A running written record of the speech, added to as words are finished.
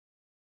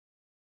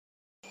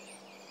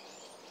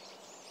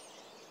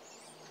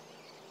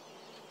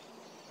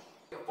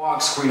Fog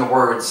screen of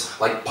words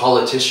like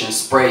politicians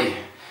spray,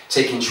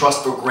 taking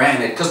trust for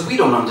granted, cause we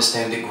don't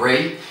understand the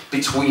gray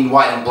between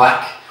white and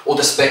black, or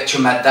the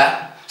spectrum at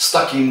that,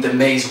 stuck in the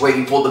maze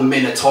waiting for the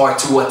minotaur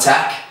to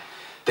attack.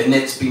 The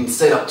net's been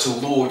set up to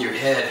lure your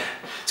head,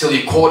 till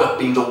you're caught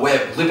up in the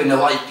web, living a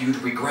life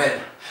you'd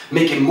regret,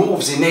 making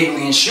moves in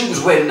alien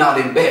shoes when not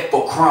in bed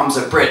for crumbs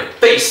of bread.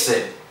 Face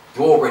it,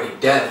 you're already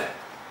dead.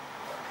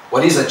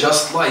 What is a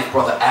just life,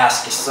 brother?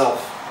 Ask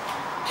yourself.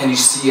 Can you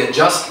see a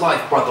just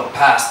life, brother,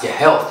 past your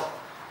health?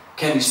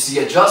 Can you see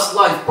a just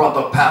life,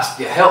 brother, past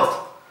your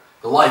health?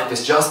 Your life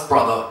is just,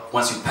 brother,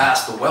 once you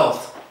pass the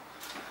wealth.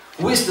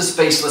 Who is this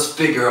faceless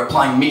figure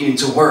applying meaning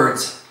to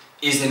words?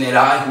 Isn't it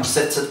I who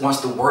sets it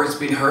once the word's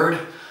been heard?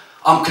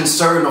 I'm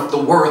concerned of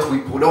the worth we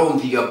put on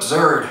the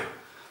absurd,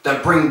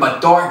 that bring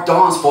but dark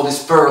dawns for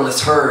this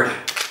furless herd.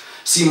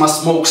 See my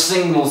smoke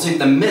signals in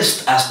the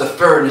mist as the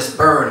furnace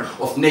burn,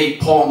 of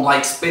napalm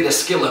like spit a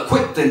skill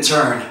equipped in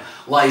turn.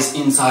 Lies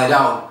inside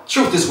out,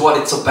 truth is what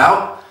it's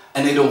about,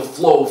 and it'll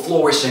flow,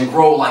 flourish and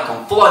grow like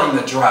I'm flooding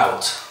a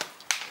drought.